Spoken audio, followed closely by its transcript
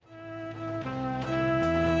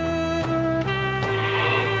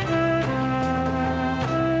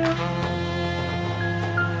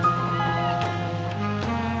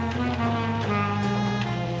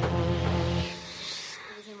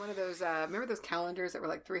calendars that were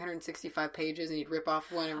like 365 pages and you'd rip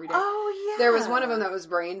off one every day? Oh, yeah. There was one of them that was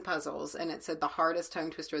brain puzzles, and it said the hardest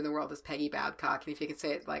tongue twister in the world is Peggy Babcock, and if you could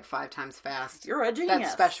say it like 5 times fast, you're a genius.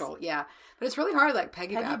 That's special, yeah. But it's really hard, like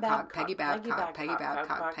Peggy Babcock, Peggy Babcock, Peggy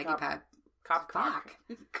Babcock, Peggy Babcock.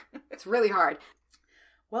 It's really hard.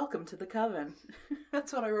 Welcome to the coven.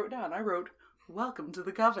 That's what I wrote down. I wrote, welcome to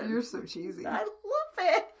the coven. You're so cheesy. I love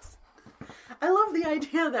it. I love the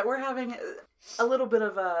idea that we're having a little bit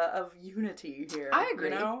of unity here. I agree.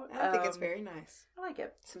 You know? I think it's very nice. I like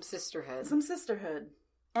it. Some sisterhood. Some sisterhood.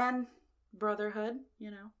 And brotherhood,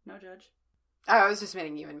 you know, no judge. Oh, I was just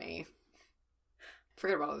meaning you and me.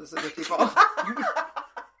 Forget about all those other people.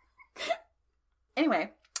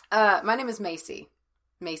 Anyway. My name is Macy.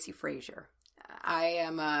 Macy Frazier. I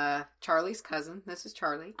am Charlie's cousin. This is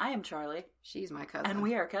Charlie. I am Charlie. She's my cousin. And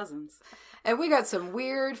we are cousins. And we got some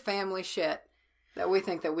weird family shit that we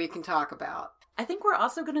think that we can talk about. I think we're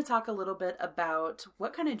also going to talk a little bit about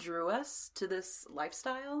what kind of drew us to this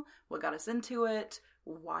lifestyle, what got us into it,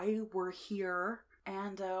 why we're here,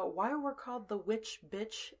 and why we're called the Witch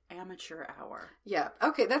Bitch Amateur Hour. Yeah.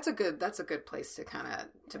 Okay, that's a good place to kind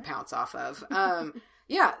of pounce off of.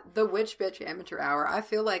 Yeah, the Witch Bitch Amateur Hour. I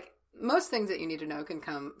feel like most things that you need to know can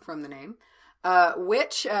come from the name.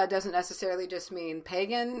 Witch doesn't necessarily just mean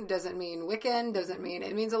pagan, doesn't mean Wiccan,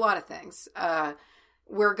 it means a lot of things.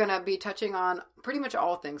 We're going to be touching on pretty much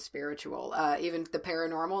all things spiritual, even the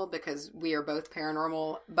paranormal, because we are both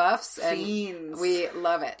paranormal buffs. And fiends. We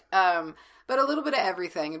love it. But a little bit of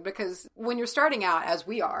everything, because when you're starting out, as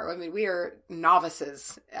we are, I mean, we are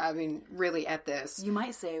novices, I mean, really at this. You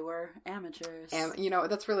might say we're amateurs. And, you know,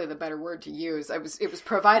 that's really the better word to use. It was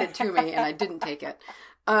provided to me, and I didn't take it.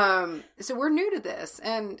 So we're new to this,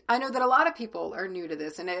 and I know that a lot of people are new to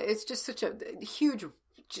this, and it's just such a huge,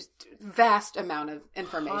 just vast amount of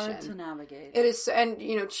information. Hard to navigate. It is, and,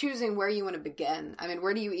 you know, choosing where you want to begin. I mean,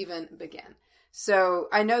 where do you even begin? So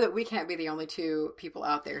I know that we can't be the only two people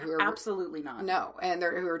out there who are... Absolutely not. No, and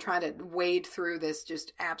who are trying to wade through this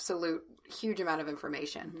just absolute huge amount of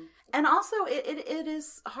information. Mm-hmm. And also, it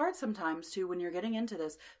is hard sometimes, too, when you're getting into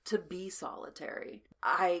this, to be solitary.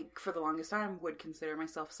 I, for the longest time, would consider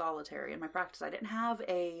myself solitary in my practice. I didn't have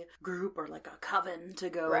a group or like a coven to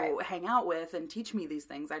go hang out with and teach me these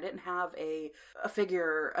things. I didn't have a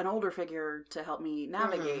figure, an older figure to help me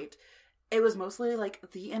navigate. Mm-hmm. It was mostly like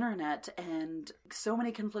the internet and so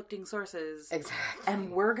many conflicting sources. Exactly.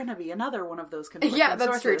 And we're going to be another one of those conflicting sources. Yeah,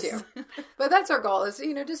 that's true too. But that's our goal, is,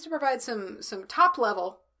 you know, just to provide some top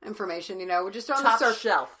level information, you know, just on top the surface.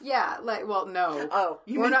 Shelf. Yeah, like, well, no. Oh,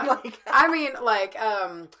 we're not, like... I mean, like,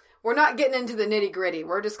 we're not getting into the nitty gritty.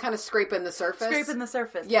 We're just kind of scraping the surface. Scraping the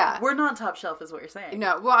surface. Yeah. We're not top shelf is what you're saying.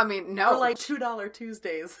 No, well, I mean, no. We're like $2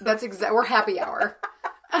 Tuesdays. That's we're happy hour.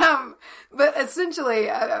 But essentially,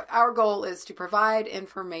 our goal is to provide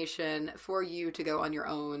information for you to go on your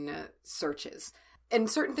own searches. And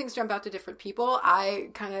certain things jump out to different people. I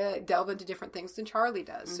kind of delve into different things than Charlie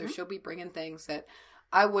does. Mm-hmm. So she'll be bringing things that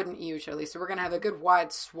I wouldn't usually. So we're going to have a good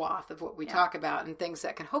wide swath of what we talk about, and things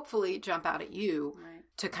that can hopefully jump out at you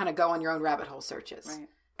to kind of go on your own rabbit hole searches. Right.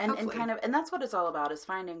 And that's what it's all about, is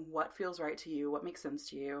finding what feels right to you, what makes sense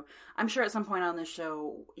to you. I'm sure at some point on this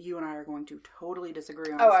show, you and I are going to totally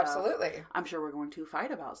disagree on stuff. Oh, absolutely. I'm sure we're going to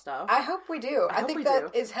fight about stuff. I hope we do. I think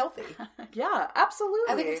that is healthy. Yeah,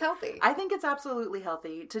 absolutely. I think it's healthy. I think it's absolutely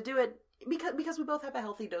healthy to do it because we both have a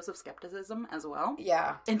healthy dose of skepticism as well.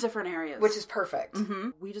 Yeah. In different areas. Which is perfect. Mm-hmm.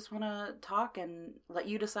 We just want to talk and let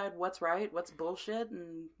you decide what's right, what's bullshit,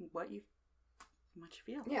 and what you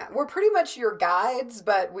feel. Yeah, we're pretty much your guides,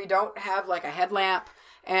 but we don't have like a headlamp,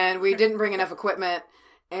 and we didn't bring enough equipment,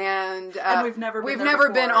 and we've never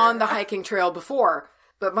been on the hiking trail before.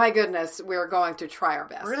 But my goodness, we're going to try our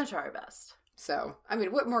best. We're going to try our best. So, I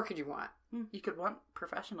mean, what more could you want? You could want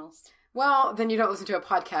professionals. Well, then you don't listen to a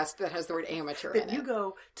podcast that has the word amateur in it. Then you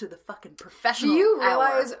go to the fucking professional. Do you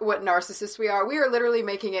realize what narcissists we are? We are literally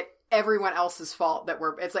making it everyone else's fault that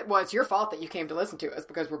it's like, well, it's your fault that you came to listen to us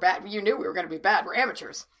because we're bad. You knew we were going to be bad. We're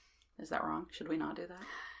amateurs. Is that wrong? Should we not do that?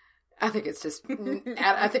 I think it's just,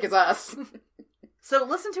 I think it's us. So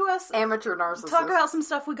listen to us. Amateur narcissists. Talk about some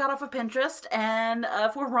stuff we got off of Pinterest, and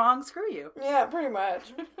if we're wrong, screw you. Yeah, pretty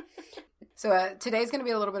much. So today's going to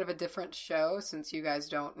be a little bit of a different show, since you guys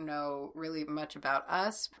don't know really much about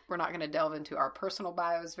us. We're not going to delve into our personal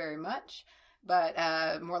bios very much, but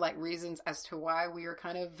more like reasons as to why we are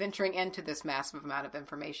kind of venturing into this massive amount of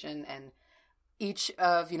information, and each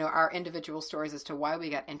of, our individual stories as to why we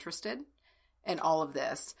got interested. in all of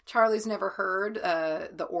this. Charlie's never heard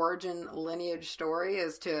the origin lineage story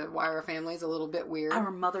as to why our family's a little bit weird.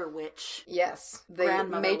 Our mother witch. Yes. The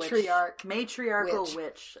Grandmother matriarch. Matriarchal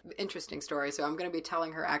witch. Interesting story. So I'm going to be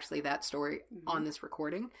telling her actually that story on this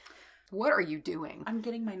recording. What are you doing? I'm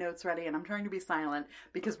getting my notes ready and I'm trying to be silent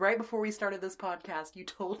because right before we started this podcast, you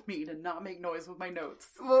told me to not make noise with my notes.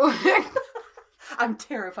 I'm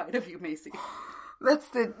terrified of you, Macy. That's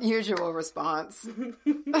the usual response.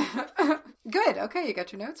 Good. Okay, you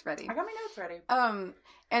got your notes ready. I got my notes ready. And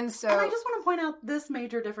I just want to point out this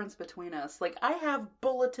major difference between us. Like, I have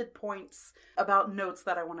bulleted points about notes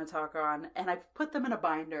that I want to talk on, and I've put them in a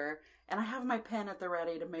binder, and I have my pen at the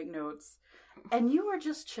ready to make notes. And you are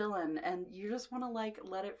just chilling, and you just want to, like,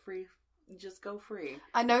 let it free, just go free.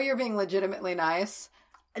 I know you're being legitimately nice.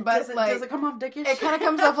 But does it come off dickish? It kind of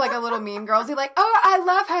comes off like a little mean girlsy, like, oh, I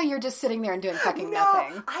love how you're just sitting there and doing fucking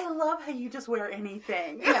nothing. I love how you just wear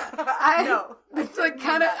anything. Yeah, no. It's like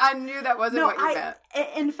kind of, I knew that wasn't what you meant.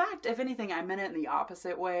 In fact, if anything, I meant it in the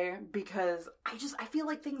opposite way because I feel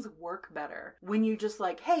like things work better when you just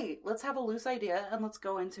like, hey, let's have a loose idea and let's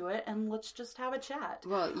go into it and let's just have a chat.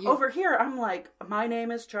 Well, over here, I'm like, my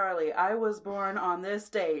name is Charlie. I was born on this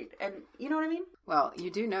date. And you know what I mean? Well, you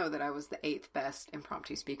do know that I was the 8th best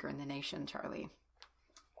impromptu speaker in the nation, Charlie.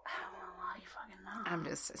 Well, how do you fucking know? I'm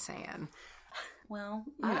just saying. Well,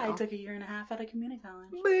 I took a year and a half out of community college.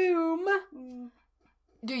 Boom!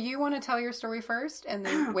 Do you want to tell your story first and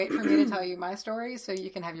then wait for me to tell you my story so you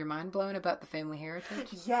can have your mind blown about the family heritage?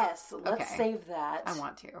 Yes, let's save that. I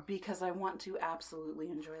want to. Because I want to absolutely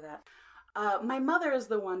enjoy that. My mother is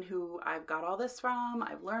the one who I've got all this from.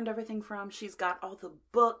 I've learned everything from. She's got all the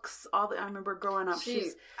books. I remember growing up.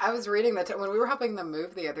 I was reading that when we were helping them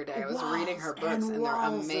move the other day. I was reading her books, and they're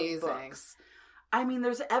amazing. I mean,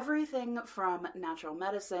 there's everything from natural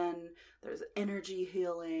medicine. There's energy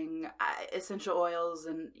healing, essential oils,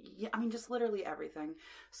 and just literally everything.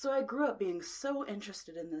 So I grew up being so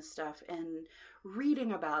interested in this stuff and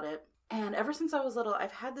reading about it. And ever since I was little,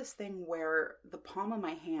 I've had this thing where the palm of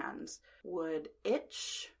my hands would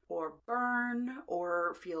itch or burn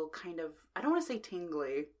or feel kind of, I don't want to say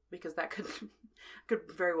tingly because that could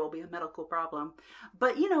very well be a medical problem.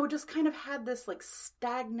 But, just kind of had this like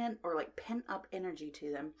stagnant or like pent up energy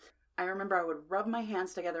to them. I remember I would rub my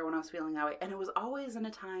hands together when I was feeling that way. And it was always in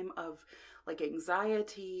a time of like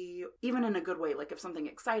anxiety, even in a good way. Like if something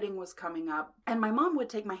exciting was coming up. And my mom would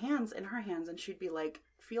take my hands in her hands and she'd be like,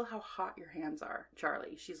 feel how hot your hands are,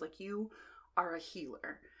 Charlie. She's like, you are a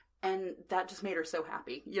healer. And that just made her so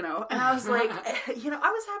happy, And I was like, I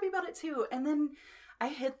was happy about it too. And then I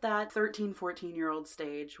hit that 13, 14-year-old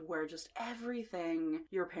stage where just everything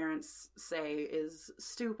your parents say is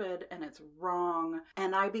stupid and it's wrong.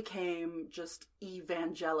 And I became just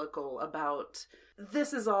evangelical about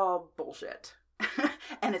this is all bullshit.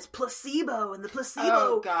 And it's placebo, and the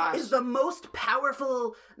placebo is the most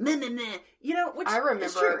powerful, which I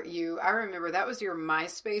remember that was your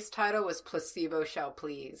MySpace title was Placebo Shall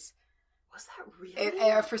Please. Was that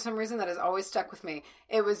really? For some reason, that has always stuck with me.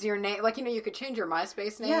 It was your name. Like, you could change your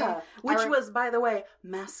MySpace name. Yeah, which was, by the way,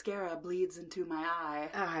 mascara bleeds into my eye.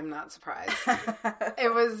 Oh, I'm not surprised.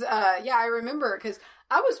 It was, I remember, because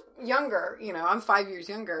I was younger, I'm 5 years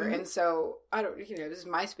younger, and so, I don't, this is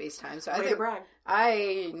MySpace time, so I think... brag.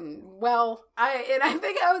 I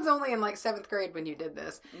think I was only in, like, 7th grade when you did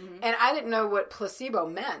this, and I didn't know what placebo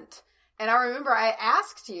meant. And I remember I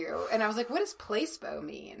asked you, and I was like, what does placebo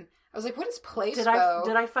mean? I was like, what is placebo?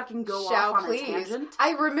 Did I fucking go off on a tangent?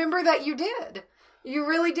 I remember that you did. You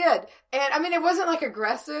really did. And, it wasn't, like,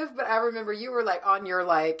 aggressive, but I remember you were, like, on your,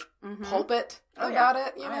 like, pulpit about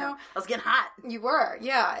it, you know? Yeah. I was getting hot. You were,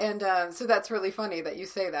 yeah. And so that's really funny that you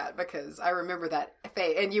say that, because I remember that.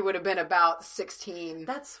 And you would have been about 16.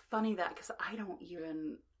 That's funny because I don't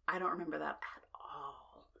remember that at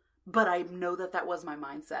all. But I know that was my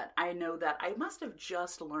mindset. I know that I must have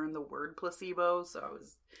just learned the word placebo, so I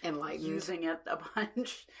was enlightened, using it a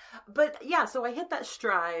bunch. But yeah, so I hit that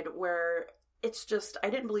stride where it's just,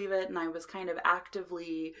 I didn't believe it, and I was kind of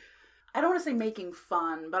actively, I don't want to say making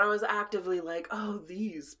fun, but I was actively like, oh,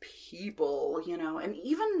 these people, and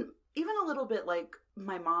even a little bit like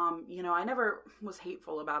my mom, I never was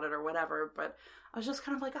hateful about it or whatever, but I was just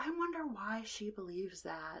kind of like, I wonder why she believes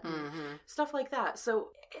that, and stuff like that. So,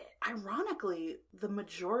 ironically, the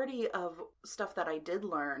majority of stuff that I did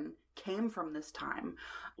learn came from this time.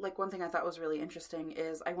 Like, one thing I thought was really interesting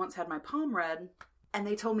is I once had my palm read, and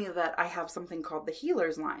they told me that I have something called the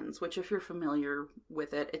healer's lines, which if you're familiar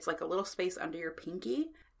with it, it's like a little space under your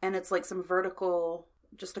pinky, and it's like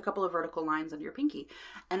just a couple of vertical lines under your pinky.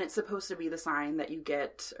 And it's supposed to be the sign that you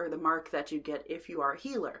get, or the mark that you get if you are a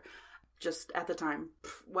healer. just at the time,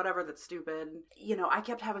 whatever, that's stupid. You know, I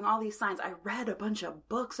kept having all these signs. I read a bunch of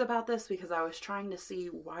books about this because I was trying to see,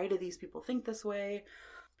 why do these people think this way?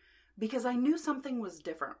 Because I knew something was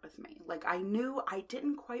different with me. Like, I knew I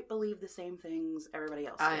didn't quite believe the same things everybody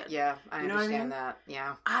else did. Yeah, I understand that.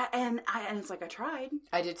 Yeah. And it's like, I tried.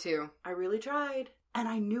 I did too. I really tried. And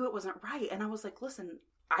I knew it wasn't right. And I was like, listen,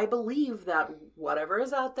 I believe that whatever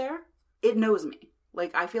is out there, it knows me.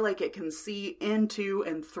 Like, I feel like it can see into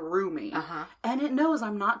and through me. Uh-huh. And it knows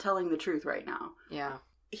I'm not telling the truth right now. Yeah.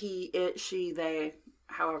 He, it, she, they,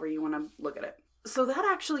 however you want to look at it. So that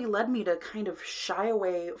actually led me to kind of shy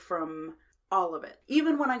away from all of it.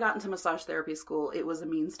 Even when I got into massage therapy school, it was a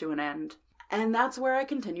means to an end. And that's where I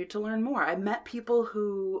continued to learn more. I met people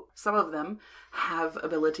who, some of them, have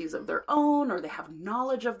abilities of their own, or they have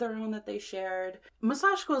knowledge of their own that they shared.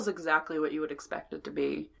 Massage school is exactly what you would expect it to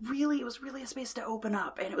be. Really, it was really a space to open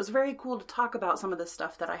up, and it was very cool to talk about some of the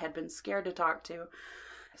stuff that I had been scared to talk to.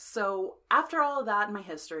 So, after all of that in my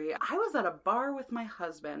history, I was at a bar with my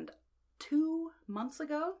husband 2 months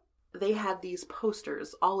ago. They had these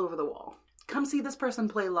posters all over the wall. Come see this person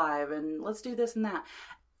play live, and let's do this and that.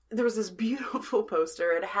 There was this beautiful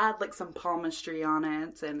poster. It had like some palmistry on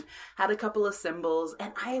it and had a couple of symbols.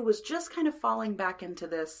 And I was just kind of falling back into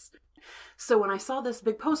this. So when I saw this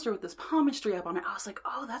big poster with this palmistry up on it, I was like,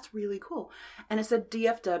 oh, that's really cool. And it said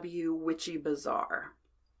DFW Witchy Bazaar.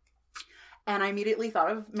 And I immediately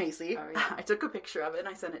thought of Macy. Oh, yeah. I took a picture of it and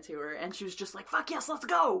I sent it to her. And she was just like, fuck yes, let's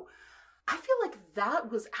go. I feel like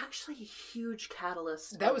that was actually a huge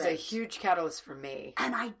catalyst. That was a huge catalyst for me.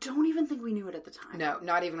 And I don't even think we knew it at the time. No,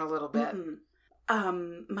 not even a little bit.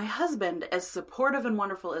 My husband, as supportive and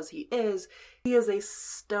wonderful as he is a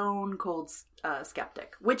stone cold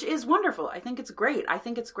skeptic, which is wonderful. I think it's great. I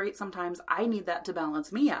think it's great sometimes. I need that to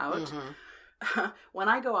balance me out. Mm-hmm. When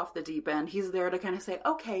I go off the deep end, he's there to kind of say,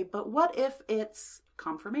 okay, but what if it's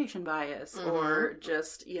confirmation bias or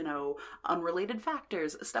just, you know, unrelated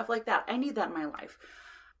factors, stuff like that. I need that in my life.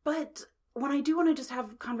 But when I do want to just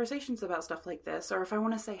have conversations about stuff like this, or if I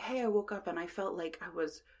want to say, hey, I woke up and I felt like I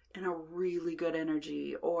was in a really good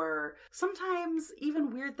energy, or sometimes even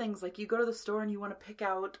weird things like you go to the store and you want to pick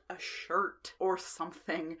out a shirt or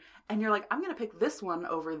something and you're like, I'm going to pick this one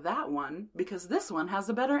over that one because this one has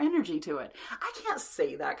a better energy to it. I can't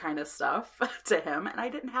say that kind of stuff to him, and I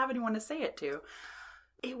didn't have anyone to say it to.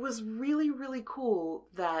 It was really, really cool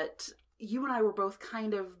that you and I were both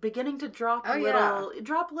kind of beginning to drop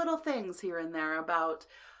little things here and there about,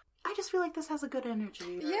 I just feel like this has a good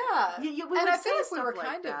energy. Yeah. And I feel like we were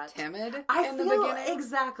kind of timid in the beginning.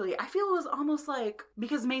 Exactly. I feel it was almost like,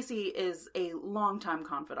 because Macy is a longtime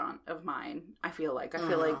confidant of mine, I feel like. I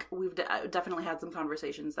feel like we've definitely had some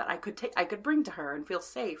conversations that I could bring to her and feel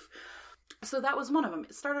safe. So that was one of them.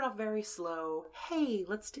 It started off very slow. Hey,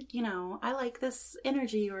 let's do, I like this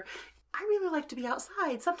energy, or I really like to be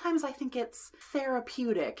outside. Sometimes I think it's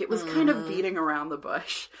therapeutic. It was kind of beating around the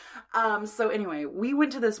bush. So anyway, we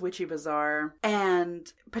went to this witchy bazaar, and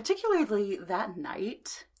particularly that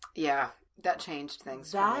night. Yeah, that changed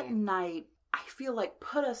things for me. That night, I feel like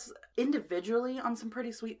put us individually on some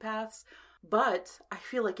pretty sweet paths. But I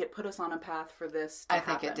feel like it put us on a path for this to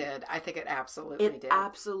happen. It did. I think it absolutely did. It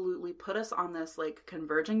absolutely put us on this like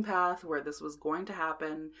converging path where this was going to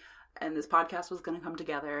happen, and this podcast was going to come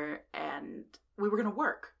together, and we were going to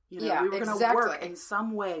work. We were going to work in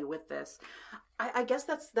some way with this. I guess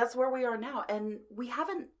that's where we are now, and we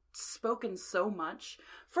haven't spoken so much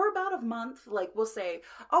for about a month. Like, we'll say,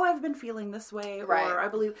 oh, I've been feeling this way, right, or I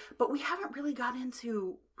believe, but we haven't really got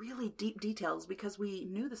into really deep details because we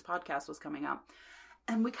knew this podcast was coming up,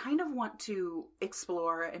 and we kind of want to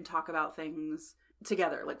explore and talk about things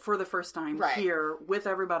together, like for the first time here with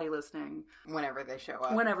everybody listening. Whenever they show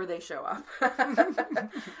up.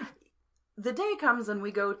 The day comes and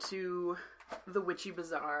we go to the Witchy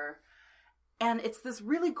Bazaar, and it's this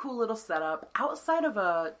really cool little setup outside of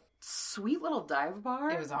a sweet little dive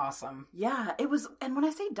bar. It was awesome. Yeah, it was. And when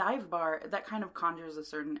I say dive bar, that kind of conjures a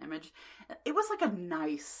certain image. It was like a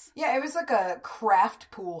nice... Yeah, it was like a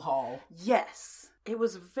craft pool hall. Yes. It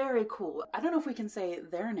was very cool. I don't know if we can say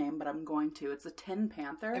their name, but I'm going to. It's the Tin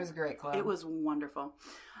Panther. It was a great club. It was wonderful.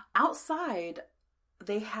 Outside,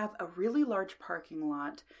 they have a really large parking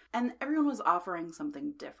lot, and everyone was offering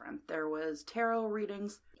something different. There was tarot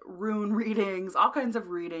readings, rune readings, all kinds of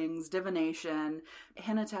readings, divination,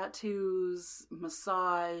 henna tattoos,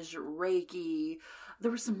 massage, Reiki. There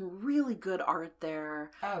was some really good art there.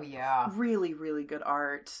 Oh, yeah. Really, really good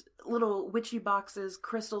art. Little witchy boxes,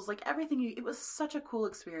 crystals, like everything. It was such a cool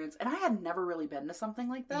experience. And I had never really been to something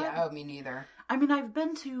like that. Yeah, me neither. I mean, I've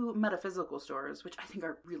been to metaphysical stores, which I think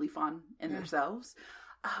are really fun in themselves.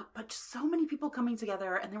 But just so many people coming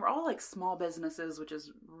together, and they were all like small businesses, which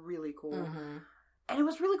is really cool. Mm-hmm. And it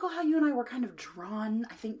was really cool how you and I were kind of drawn,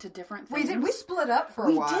 I think, to different things. We split up for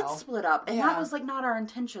a while. We did split up. And that was, like, not our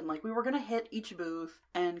intention. Like, we were going to hit each booth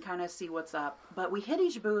and kind of see what's up. But we hit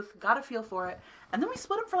each booth, got a feel for it. And then we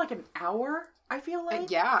split up for, like, an hour, I feel like.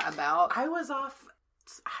 Yeah, about. I was off,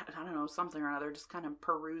 I don't know, something or another, just kind of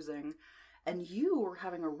perusing. And you were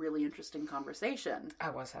having a really interesting conversation. I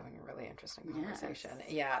was having a really interesting conversation. Yes.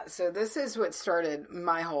 Yeah. So this is what started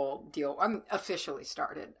my whole deal. Officially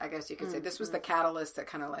started, I guess you could say. This was the catalyst that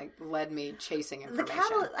kind of like led me chasing information.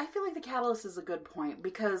 I feel like the catalyst is a good point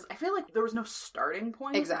because I feel like there was no starting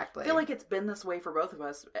point. Exactly. I feel like it's been this way for both of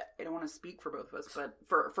us. I don't want to speak for both of us, but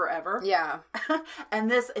for forever. Yeah.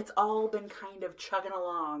 And it's all been kind of chugging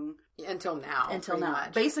along. Until now.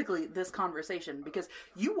 Much. Basically, this conversation, because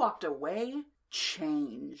you walked away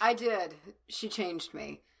changed. I did. She changed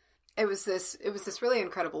me. It was this really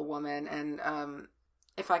incredible woman, and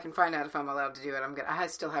if I can find out if I'm allowed to do it, I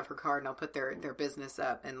still have her card, and I'll put their business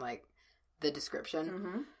up in like the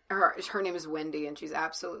description. Mm-hmm. Her name is Wendy, and she's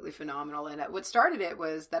absolutely phenomenal. And what started it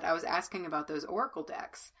was that I was asking about those Oracle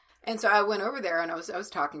decks. And so I went over there and I was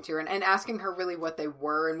talking to her and asking her really what they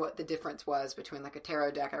were and what the difference was between like a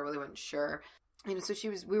tarot deck. I really wasn't sure. And so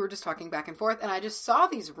we were just talking back and forth, and I just saw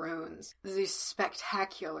these runes, these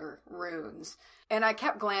spectacular runes. And I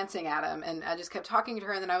kept glancing at them, and I just kept talking to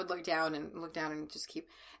her, and then I would look down and just keep,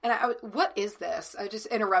 and what is this? I just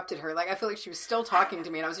interrupted her. Like, I feel like she was still talking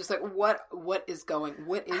to me, and I was just like, what is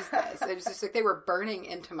this? It was just like they were burning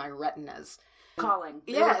into my retinas. Calling.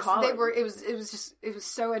 Yes, they were. It was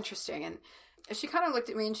so interesting. And she kind of looked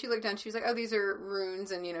at me and she looked down. She was like, oh, these are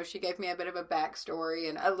runes. And, she gave me a bit of a backstory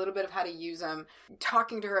and a little bit of how to use them.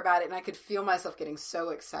 Talking to her about it, and I could feel myself getting so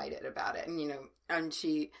excited about it. And, and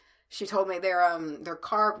she told me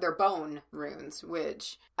they're bone runes,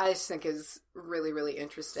 which I just think is really, really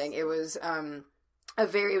interesting. It was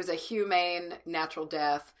it was a humane natural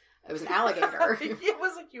death. It was an alligator. It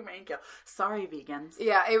was a humane kill. Sorry, vegans.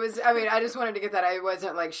 Yeah, it was, I just wanted to get that. It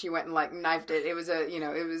wasn't like she went and like knifed it. It was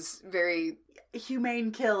it was very...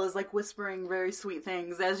 Humane kill is like whispering very sweet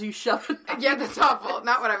things as you shove it. Yeah, that's awful.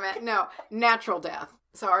 Not what I meant. No, natural death.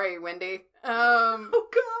 Sorry, Wendy. Oh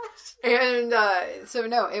gosh. And so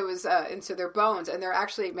no, it was and so they're bones, and they're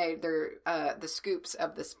actually made, they're the scoops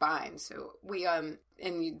of the spine. So we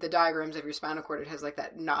in the diagrams of your spinal cord, it has like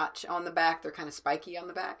that notch on the back. They're kind of spiky on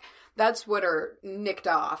the back. That's what are nicked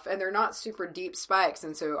off, and they're not super deep spikes.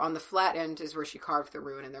 And so on the flat end is where she carved the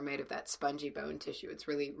rune, and they're made of that spongy bone tissue. It's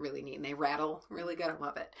really, really neat, and they rattle really good. I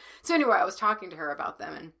love it. So anyway, I was talking to her about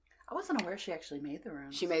them, and I wasn't aware she actually made the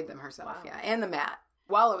runes. She made them herself, wow. Yeah, and the mat.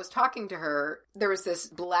 While I was talking to her, there was this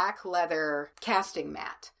black leather casting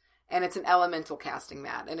mat. And it's an elemental casting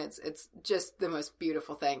mat. And it's just the most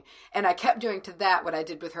beautiful thing. And I kept doing to that what I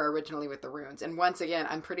did with her originally with the runes. And once again,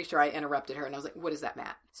 I'm pretty sure I interrupted her. And I was like, what is that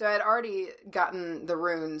mat? So I had already gotten the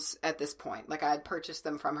runes at this point. Like, I had purchased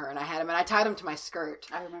them from her. And I had them. And I tied them to my skirt.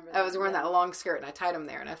 I remember that. I was wearing that long skirt. And I tied them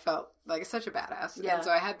there. And I felt like such a badass. Yeah. And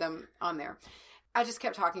so I had them on there. I just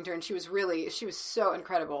kept talking to her, and she was so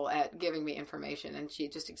incredible at giving me information, and she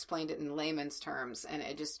just explained it in layman's terms, and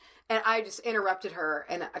I just interrupted her,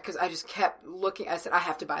 and because I just kept looking, I said, I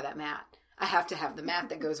have to buy that mat. I have to have the mat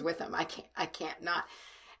that goes with them. I can't not.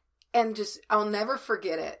 And just, I'll never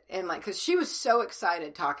forget it. And like, cause she was so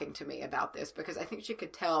excited talking to me about this, because I think she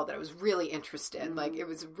could tell that I was really interested. Mm-hmm. Like, it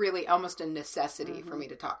was really almost a necessity for me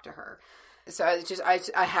to talk to her. So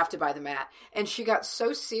I have to buy the mat. And she got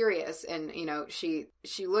so serious, and, she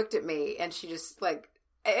looked at me, and she just like,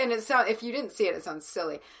 and if you didn't see it, it sounds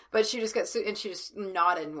silly, but she just got so, and she just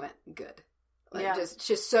nodded and went, good. Like, yeah.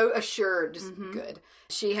 Just so assured, just good.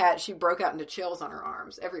 She broke out into chills on her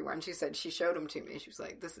arms everywhere, and she said she showed them to me. She was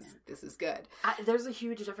like, "This is good." There's a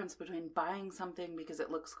huge difference between buying something because it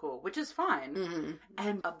looks cool, which is fine,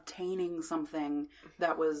 and obtaining something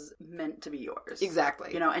that was meant to be yours.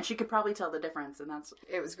 Exactly. And she could probably tell the difference, and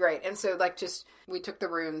it was great. And so, like, we took the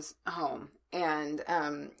runes home. And,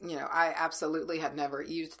 I absolutely had never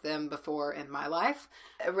used them before in my life.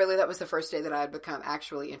 Really, that was the first day that I had become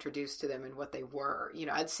actually introduced to them and what they were.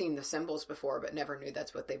 I'd seen the symbols before, but never knew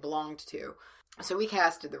that's what they belonged to. So we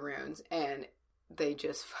casted the runes, and they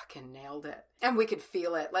just fucking nailed it. And we could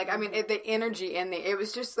feel it. Like, I mean, the energy it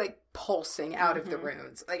was just like pulsing out of the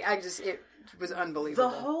runes. Like, it was unbelievable.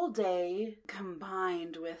 The whole day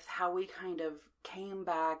combined with how we kind of came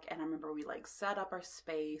back, and I remember we like set up our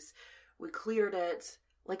space. We cleared it.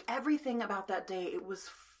 Like, everything about that day, it was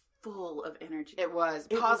full of energy. It was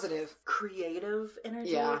positive. Was creative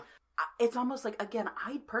energy. Yeah. It's almost like, again,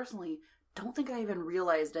 I personally don't think I even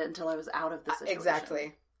realized it until I was out of the situation.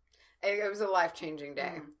 Exactly. It was a life-changing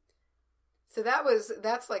day. So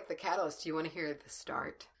that's like the catalyst. Do you want to hear the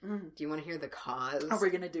start? Do you want to hear the cause? Are we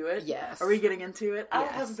going to do it? Yes. Are we getting into it?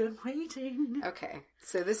 Yes. I have been waiting. Okay.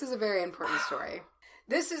 So this is a very important story.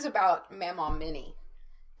 This is about Mamaw Minnie.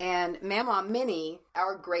 And Mamaw Minnie,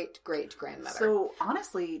 our great-great-grandmother. So,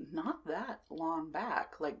 honestly, not that long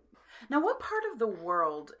back. Like, now what part of the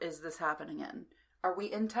world is this happening in? Are we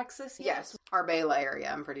in Texas yet? Yes. Arbela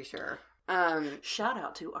area, I'm pretty sure. Shout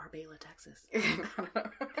out to Arbela, Texas.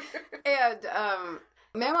 And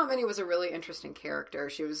Mamaw Minnie was a really interesting character.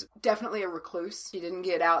 She was definitely a recluse. She didn't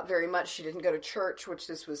get out very much. She didn't go to church, which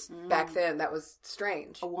this was back then. That was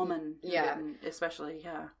strange. A woman. Yeah. Especially,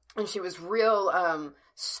 yeah. And she was real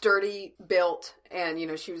sturdy built, and, you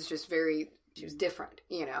know, she was just she was different,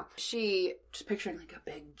 you know. She... Just picturing, like, a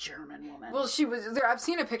big German woman. Well, she was... I've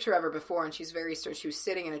seen a picture of her before, and she's very... She was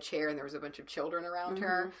sitting in a chair, and there was a bunch of children around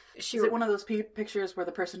her. Is it one of those pictures where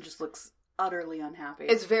the person just looks utterly unhappy?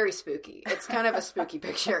 It's very spooky. It's kind of a spooky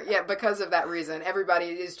picture. Yeah, because of that reason. Everybody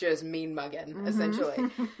is just mean mugging,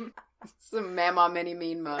 essentially. It's a Mamaw Minnie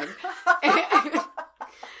mean mug.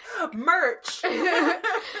 Merch!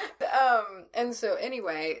 And so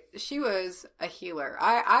anyway, she was a healer.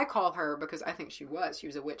 I call her because I think she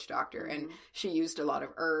was a witch doctor, and she used a lot of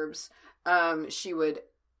herbs. She would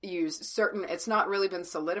use certain, it's not really been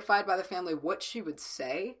solidified by the family what she would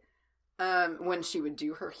say when she would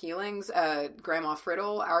do her healings. Grandma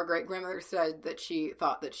Friddle, our great grandmother, said that she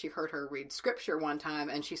thought that she heard her read scripture one time,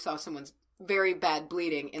 and she saw someone's very bad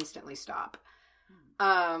bleeding instantly stop.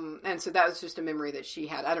 And so that was just a memory that she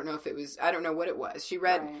had. I don't know what it was. She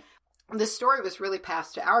read, this story was really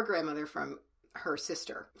passed to our grandmother from her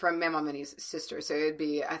sister, from Mamaw Minnie's sister. So it'd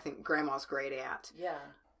be, I think, Grandma's great aunt. Yeah.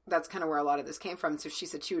 That's kind of where a lot of this came from. So she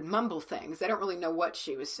said she would mumble things. They don't really know what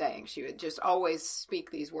she was saying. She would just always speak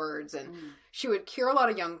these words. And she would cure a lot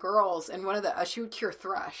of young girls. And she would cure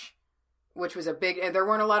thrush, which was a big, and there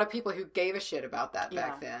weren't a lot of people who gave a shit about that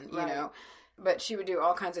back then, you know. But she would do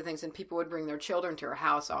all kinds of things, and people would bring their children to her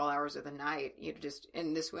house all hours of the night.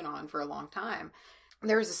 And this went on for a long time.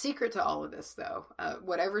 There was a secret to all of this, though.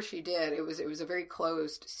 Whatever she did, it was a very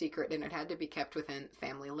closed secret, and it had to be kept within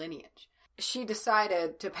family lineage. She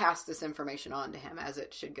decided to pass this information on to him as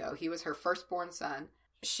it should go. He was her firstborn son.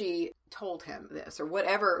 She told him this, or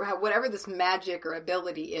whatever this magic or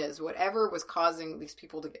ability is, whatever was causing these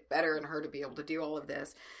people to get better and her to be able to do all of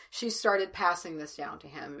this, she started passing this down to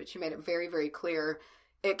him. But she made it very, very clear,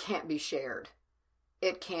 it can't be shared.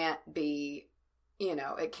 It can't be,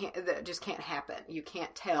 it just can't happen. You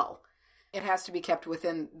can't tell. It has to be kept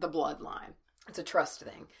within the bloodline. It's a trust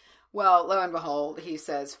thing. Well, lo and behold, he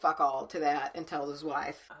says fuck all to that and tells his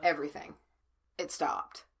wife everything. It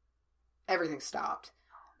stopped. Everything stopped.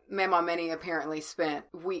 Mamaw Minnie apparently spent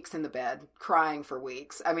weeks in the bed, crying for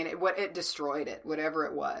weeks. I mean, it destroyed it, whatever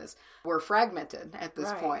it was. We're fragmented at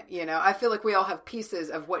this point, I feel like we all have pieces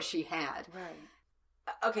of what she had.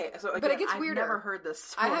 Right. Okay, so again, but it gets I've weirder. Never heard this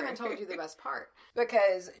story. I haven't told you the best part.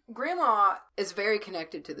 Because Grandma is very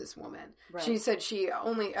connected to this woman. Right. She said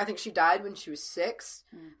I think she died when she was 6,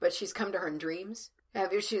 but she's come to her in dreams.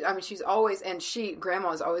 She's always,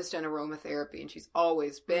 Grandma's always done aromatherapy, and she's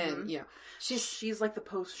always been, she's like the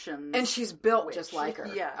potion, and she's built witch. Just like her.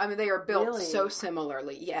 Yeah. I mean, they are built so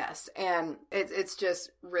similarly, yes. And it's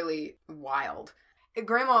just really wild.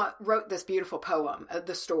 Grandma wrote this beautiful poem,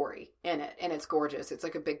 the story in it, and it's gorgeous. It's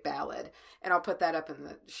like a big ballad. And I'll put that up in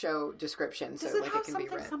the show description so it can be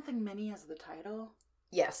read. Something Minnie as the title?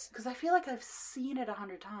 Yes. Because I feel like I've seen it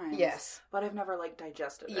 100 times. Yes. But I've never,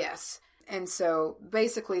 digested it. Yes. And so,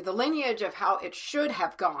 basically, the lineage of how it should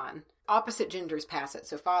have gone, opposite genders pass it.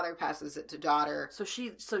 So, father passes it to daughter. So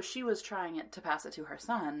she was trying to pass it to her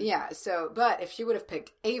son. Yeah, but if she would have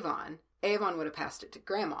picked Avon would have passed it to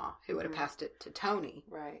Grandma, who would have passed it to Tony.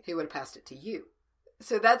 Right. Who would have passed it to you.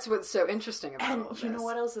 So, that's what's so interesting about all of this. And you know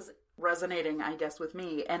what else is resonating, I guess, with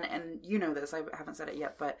me? And you know this, I haven't said it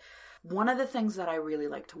yet, but one of the things that I really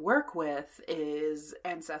like to work with is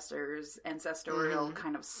ancestral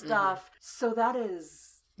kind of stuff. So that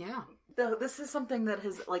is... Yeah. This is something that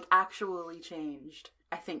has, actually changed,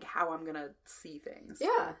 I think, how I'm going to see things.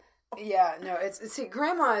 Yeah. Yeah, no,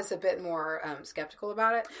 Grandma is a bit more skeptical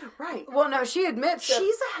about it. Right. Well, no, she admits she's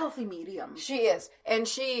a healthy medium. She is. And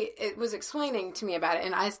it was explaining to me about it,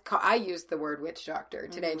 and I used the word witch doctor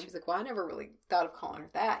today, and she was like, well, I never really thought of calling her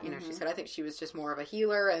that. She said, I think she was just more of a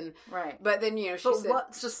healer, and... Right. But then, she said... But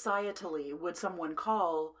what societally would someone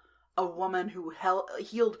call a woman who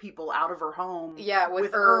healed people out of her home? Yeah,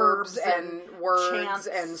 with herbs and words chants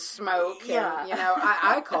and smoke. Yeah. And,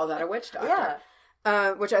 I call that a witch doctor. Yeah.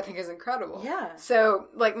 which I think is incredible. Yeah. So,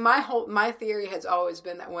 like, my theory has always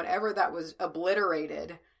been that whenever that was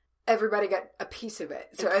obliterated, everybody got a piece of it.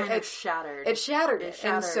 So it shattered. It shattered it.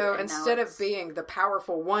 And so and instead of being the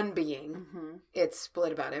powerful one being, it's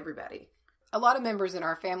split about everybody. A lot of members in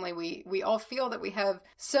our family, we all feel that we have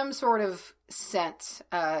some sort of sense,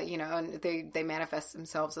 and they manifest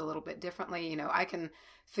themselves a little bit differently. You know, I can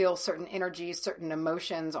feel certain energies, certain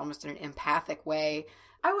emotions, almost in an empathic way.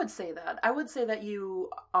 I would say that. I would say that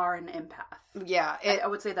you are an empath. Yeah. I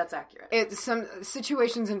would say that's accurate. It's some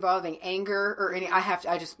situations involving anger or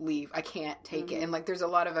I just leave. I can't take it. And like, there's a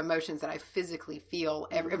lot of emotions that I physically feel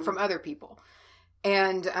from other people.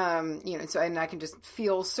 And, and I can just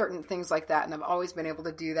feel certain things like that. And I've always been able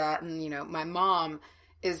to do that. And, my mom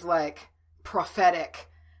is like prophetic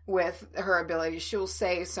with her ability. She'll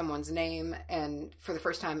say someone's name and for the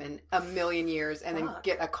first time in a million years and then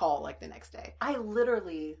get a call like the next day. I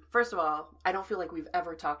literally, first of all, I don't feel like we've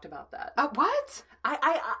ever talked about that. What?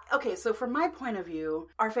 Okay, so from my point of view,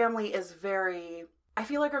 our family is I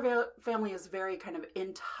feel like our family is very kind of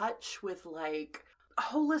in touch with like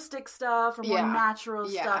holistic stuff or more natural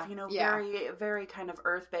stuff, very, very kind of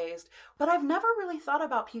earth-based. But I've never really thought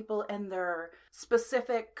about people and their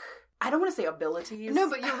specific, I don't want to say abilities. No,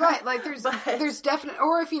 but you're right. Like there's definite,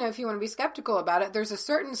 or if you want to be skeptical about it, there's a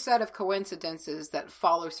certain set of coincidences that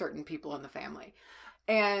follow certain people in the family.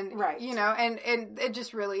 And, and it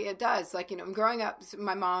just really, it does. Like, growing up,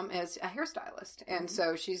 my mom is a hairstylist. And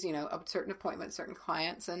so she's, a certain appointments, certain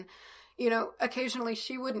clients. And, occasionally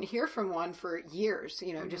she wouldn't hear from one for years,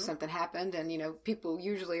 just something happened. And, people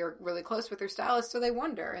usually are really close with their stylist. So they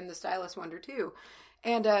wonder, and the stylists wonder too.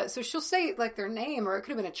 And so she'll say like their name, or it could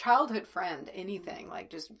have been a childhood friend, anything, like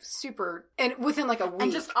just super, and within like a week.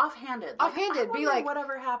 And just offhanded. Be like,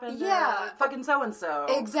 whatever happened to fucking so-and-so.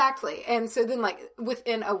 Exactly. And so then like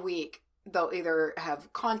within a week, they'll either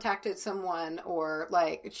have contacted someone or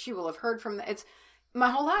like she will have heard from them. It's my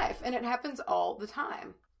whole life. And it happens all the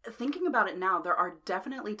time. Thinking about it now, there are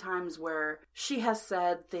definitely times where she has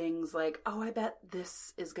said things like, oh, I bet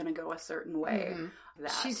this is going to go a certain way.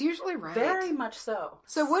 That. She's usually right. Very much so.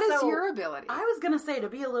 So what is your ability? I was going to say, to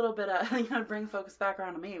be a little bit, bring focus back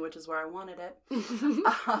around to me, which is where I wanted it.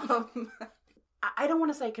 I don't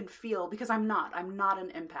want to say I can feel, because I'm not. I'm not an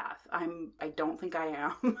empath. I don't think I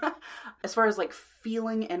am. As far as like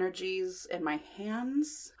feeling energies in my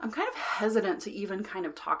hands, I'm kind of hesitant to even kind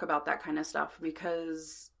of talk about that kind of stuff,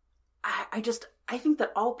 because I think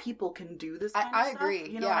that all people can do this kind of stuff. I agree.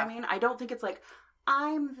 You know what I mean? I don't think it's like,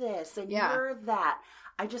 I'm this and you're that.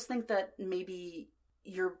 I just think that maybe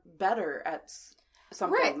you're better at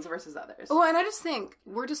some things versus others. Well, and I just think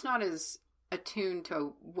we're just not as attuned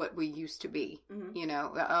to what we used to be. A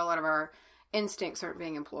lot of our instincts aren't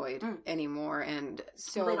being employed anymore, and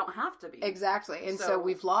so they don't have to be. Exactly. And so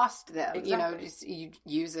we've lost them. Exactly. Just you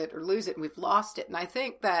use it or lose it, and we've lost it. And I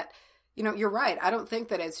think that you're right. I don't think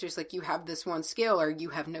that it's just like you have this one skill or you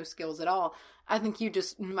have no skills at all. I think you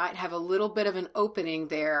just might have a little bit of an opening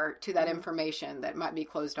there to that information that might be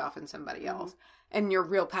closed off in somebody else. And your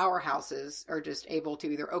real powerhouses are just able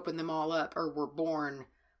to either open them all up or were born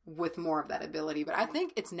with more of that ability. But I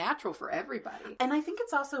think it's natural for everybody. And I think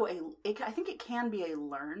it's also I think it can be a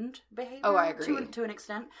learned behavior. Oh, I agree. To an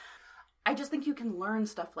extent. I just think you can learn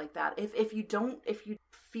stuff like that. If you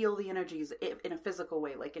feel the energies in a physical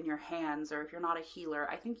way, like in your hands, or if you're not a healer,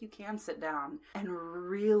 I think you can sit down and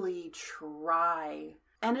really try,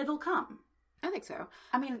 and it'll come. I think so.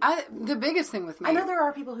 I mean, the biggest thing with me, I know there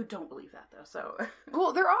are people who don't believe that though, so.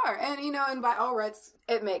 Well, there are. And, and by all rights,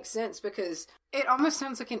 it makes sense, because it almost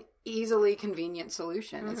sounds like an easily convenient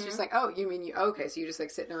solution. It's just like, oh, you mean okay, so you just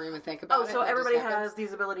like sit in a room and think about it. Oh, so everybody has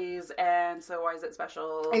these abilities, and so why is it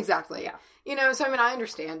special? Exactly. Yeah. So I mean, I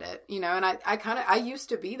understand it, and I used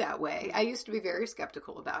to be that way. I used to be very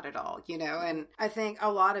skeptical about it all, and I think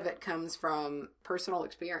a lot of it comes from personal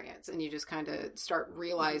experience, and you just kind of start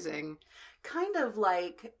realizing. Kind of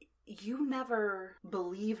like you never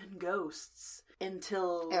believe in ghosts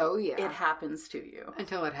until it happens to you.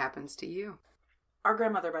 Until it happens to you. Our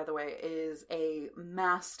grandmother, by the way, is a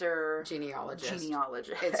master genealogist.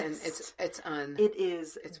 It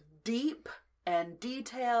is deep and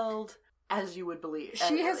detailed as you would believe.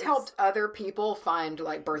 She has helped other people find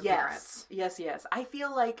like birth parents. Yes. I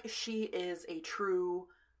feel like she is a true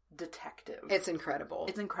detective. It's incredible.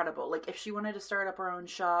 Like if she wanted to start up her own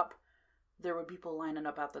shop, there would be people lining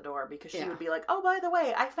up at the door, because she would be like, oh, by the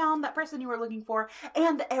way, I found that person you were looking for,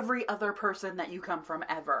 and every other person that you come from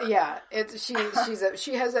ever. Yeah, she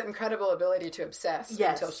has that incredible ability to obsess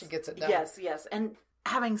until she gets it done. Yes. And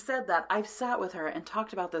having said that, I've sat with her and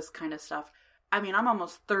talked about this kind of stuff, I mean, I'm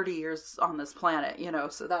almost 30 years on this planet,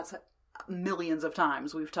 so that's millions of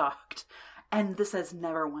times we've talked. And this has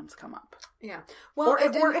never once come up. Yeah. Well,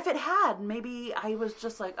 or if it had, maybe I was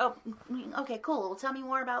just like, oh, okay, cool. Well, tell me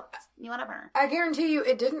more about whatever. I guarantee you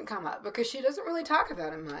it didn't come up because she doesn't really talk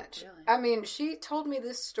about it much. Really? I mean, she told me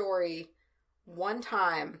this story one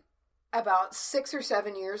time about 6 or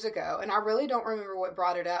 7 years ago, and I really don't remember what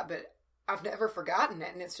brought it up, but I've never forgotten it,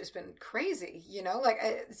 and it's just been crazy, Like,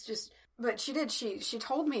 it's just... But she did. She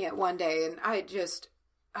told me it one day, and I just...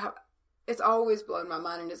 it's always blown my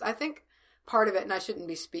mind, and I think... part of it, and I shouldn't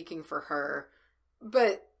be speaking for her,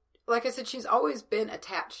 but like I said, she's always been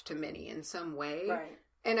attached to Minnie in some way. Right.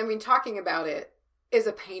 And I mean, talking about it is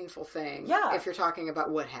a painful thing. Yeah. If you're talking about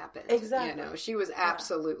what happened. Exactly. She was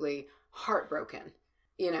absolutely heartbroken,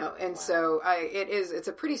 and wow. so it's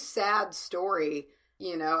a pretty sad story,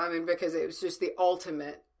 I mean, because it was just the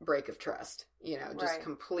ultimate break of trust, just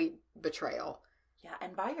complete betrayal. Yeah.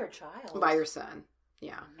 And by your child. By your son.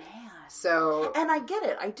 Yeah. Man. So... And I get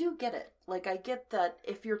it. I do get it. Like, I get that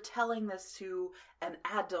if you're telling this to an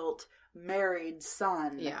adult, married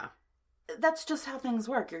son... Yeah. That's just how things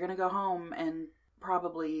work. You're going to go home and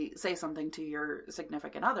probably say something to your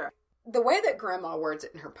significant other. The way that Grandma words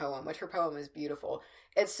it in her poem, which her poem is beautiful,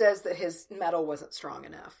 it says that his metal wasn't strong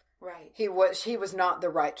enough. Right. He was not the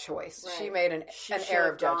right choice. Right. She made an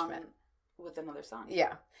error of judgment. With another son.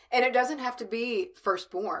 Yeah. And it doesn't have to be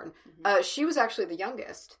firstborn. Mm-hmm. She was actually the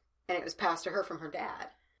youngest, and it was passed to her from her dad.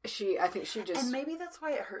 I think she just... And maybe that's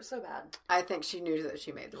why it hurt so bad. I think she knew that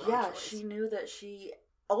she made the wrong choice. Yeah, she knew that she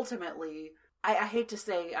ultimately... I hate to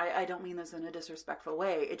say, I don't mean this in a disrespectful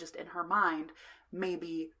way. It just, in her mind,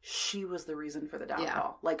 maybe she was the reason for the downfall.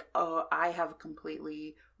 Yeah. Like, oh, I have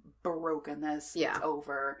completely broken this. Yeah. It's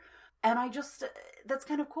over. And that's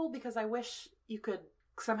kind of cool because I wish you could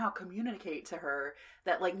somehow communicate to her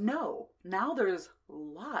that, like, no, now there's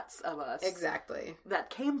lots of us exactly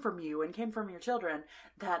that came from you and came from your children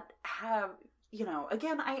that have,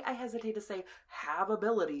 again, I hesitate to say have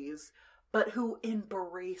abilities, but who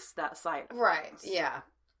embrace that side of right things. Yeah.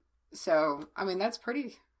 So I mean, it's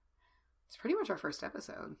pretty much our first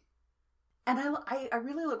episode, and I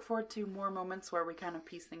really look forward to more moments where we kind of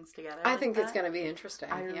piece things together. I think it's going to be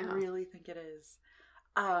interesting. I really think it is.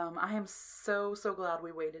 I am so glad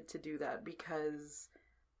we waited to do that because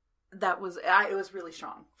it was really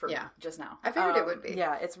strong for me just now. I figured it would be.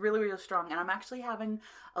 Yeah, it's really, really strong. And I'm actually having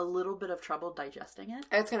a little bit of trouble digesting it.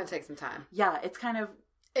 It's going to take some time. Yeah, it's kind of...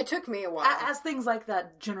 It took me a while. As things like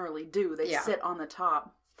that generally do. They sit on the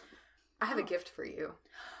top. I have a gift for you.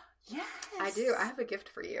 Yes. I do. I have a gift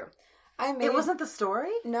for you. It wasn't the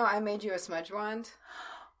story? No, I made you a smudge wand.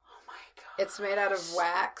 Oh my God. It's made out of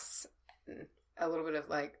wax. A little bit of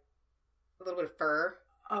fur.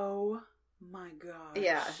 Oh my gosh.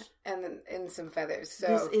 Yeah, and some feathers. So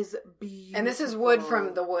this is beautiful. And this is wood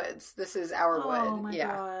from the woods. This is our wood. Oh my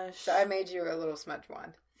gosh. So I made you a little smudge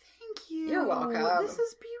wand. Thank you. You're welcome. This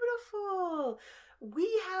is beautiful. We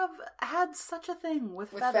have had such a thing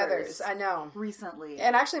with feathers. I know. Recently.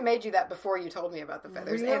 And I actually made you that before you told me about the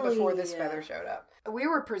feathers. Really? And before this feather showed up.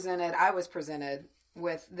 I was presented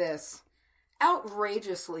with this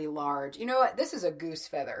outrageously large. You know what? This is a goose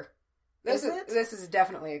feather. This is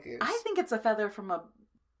definitely a goose. I think it's a feather from a...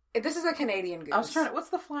 This is a Canadian goose. I was trying to... What's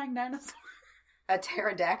the flying dinosaur? A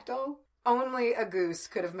pterodactyl? Only a goose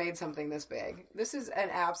could have made something this big. This is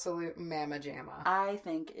an absolute mamma jamma. I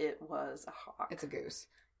think it was a hawk. It's a goose.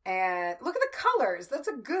 And look at the colors. That's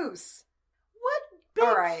a goose. What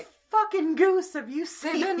big fucking goose have you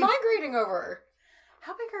seen? They've been migrating over.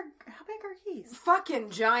 How big are geese?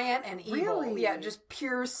 Fucking giant and evil. Really? Yeah, just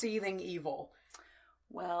pure seething evil.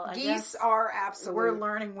 Well, I geese guess are absolute. We're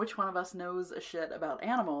learning which one of us knows a shit about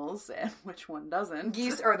animals and which one doesn't.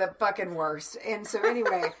 Geese are the fucking worst. And so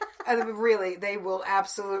anyway, really, they will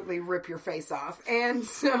absolutely rip your face off. And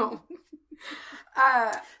so...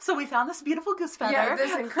 so we found this beautiful goose feather. Yeah,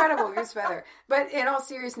 this incredible goose feather. But in all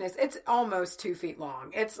seriousness, it's almost 2 feet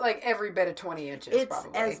long. It's like every bit of 20 inches, probably.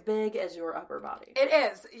 It's as big as your upper body.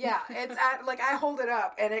 It is, yeah. It's I hold it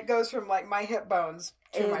up, and it goes from like my hip bones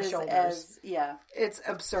to my shoulders. It's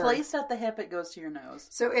absurd. Placed at the hip, it goes to your nose.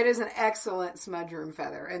 So it is an excellent smudge room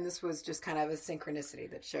feather, and this was just kind of a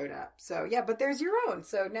synchronicity that showed up. So yeah, but there's your own.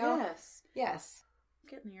 So now, yes.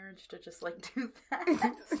 Getting the urge to just like do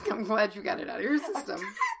that. I'm glad you got it out of your system.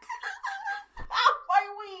 My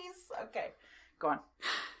wheeze. Okay, go on.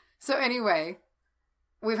 So anyway,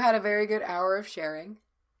 we've had a very good hour of sharing.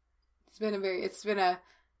 It's been a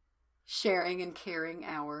sharing and caring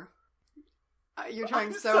hour. You're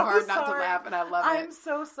trying so hard not to laugh, and I love it. I'm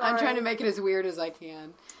so sorry. I'm trying to make it as weird as I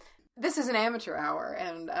can. this is an amateur hour,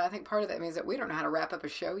 and I think part of that means that we don't know how to wrap up a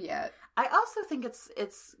show yet. I also think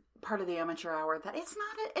it's part of the amateur hour that it's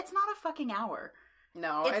not a fucking hour.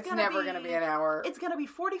 No, it's never going to be an hour. It's going to be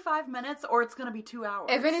 45 minutes or it's going to be 2 hours.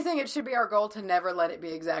 If anything, it should be our goal to never let it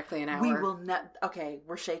be exactly an hour. We will okay,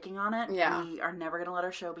 we're shaking on it. Yeah. We are never going to let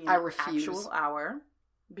our show be an actual hour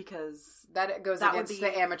because that goes against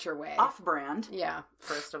the amateur way. Off-brand. Yeah.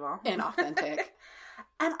 First of all. Inauthentic.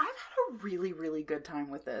 And I've had a really, really good time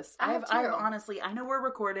with this. I've honestly, I know we're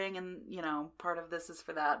recording and, part of this is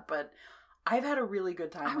for that, but I've had a really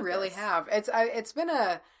good time with this. I really have.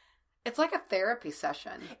 It's like a therapy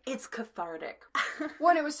session. It's cathartic.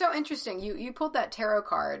 Well, it was so interesting. You pulled that tarot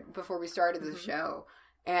card before we started the show.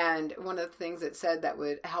 And one of the things it said that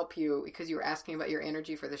would help you, because you were asking about your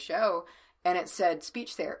energy for the show, and it said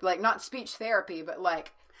speech therapy. Like, not speech therapy, but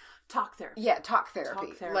like... Talk therapy. Yeah, talk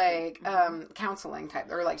therapy. Like, counseling type.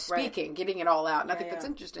 Or like speaking, getting it all out. And I think that's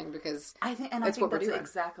interesting because I think that's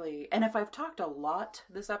exactly... And if I've talked a lot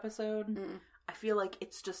this episode, I feel like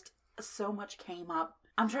it's just so much came up.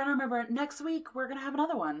 I'm trying to remember, next week we're going to have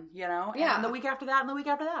another one, Yeah. And the week after that, and the week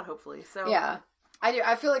after that, hopefully. So yeah.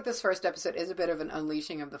 I feel like this first episode is a bit of an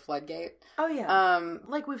unleashing of the floodgate. Oh, yeah.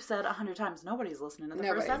 Like we've said 100 times, nobody's listening to the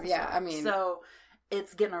first episode. Yeah, I mean... So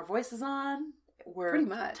it's getting our voices on. We're pretty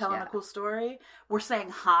much, telling a cool story. We're saying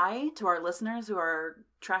hi to our listeners who are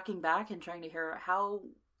tracking back and trying to hear how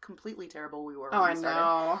completely terrible we were when we started.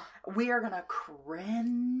 Know. We are going to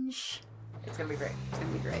cringe. It's going to be great. It's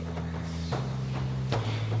going to be great.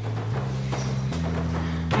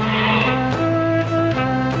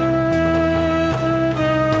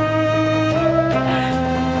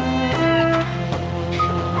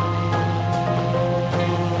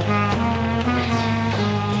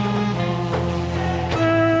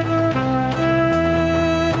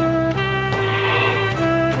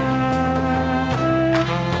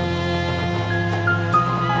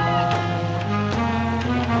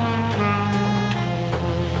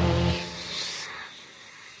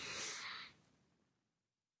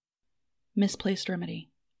 Misplaced Remedy,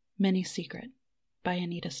 Minnie's Secret, by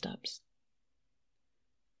Anita Stubbs.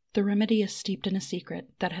 The remedy is steeped in a secret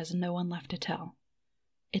that has no one left to tell.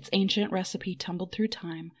 Its ancient recipe tumbled through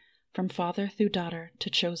time, from father through daughter to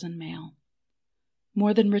chosen male.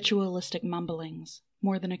 More than ritualistic mumblings,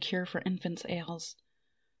 more than a cure for infants' ails,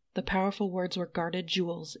 the powerful words were guarded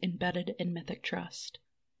jewels embedded in mythic trust.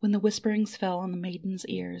 When the whisperings fell on the maiden's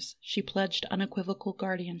ears, she pledged unequivocal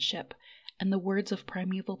guardianship, and the words of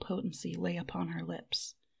primeval potency lay upon her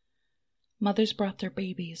lips. Mothers brought their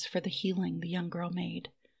babies for the healing the young girl made,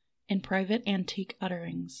 in private antique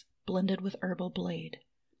utterings, blended with herbal blade.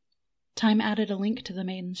 Time added a link to the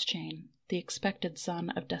maiden's chain, the expected son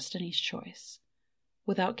of destiny's choice.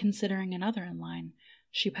 Without considering another in line,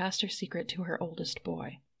 she passed her secret to her oldest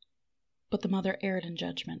boy. But the mother erred in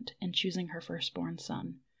judgment in choosing her firstborn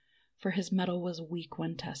son, for his mettle was weak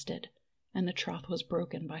when tested, and the troth was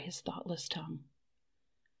broken by his thoughtless tongue.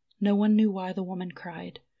 No one knew why the woman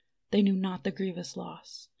cried. They knew not the grievous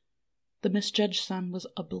loss. The misjudged son was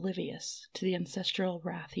oblivious to the ancestral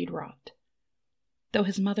wrath he'd wrought. Though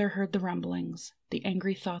his mother heard the rumblings, the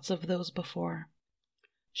angry thoughts of those before,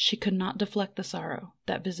 she could not deflect the sorrow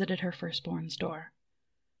that visited her firstborn's door.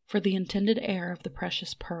 For the intended heir of the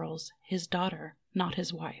precious pearls, his daughter, not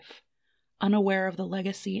his wife, unaware of the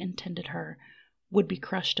legacy intended her, would be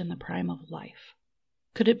crushed in the prime of life.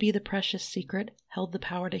 Could it be the precious secret held the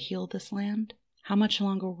power to heal this land? How much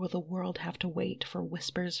longer will the world have to wait for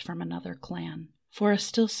whispers from another clan? For a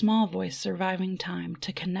still small voice surviving time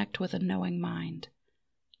to connect with a knowing mind,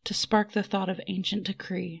 to spark the thought of ancient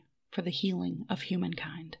decree for the healing of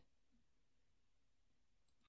humankind.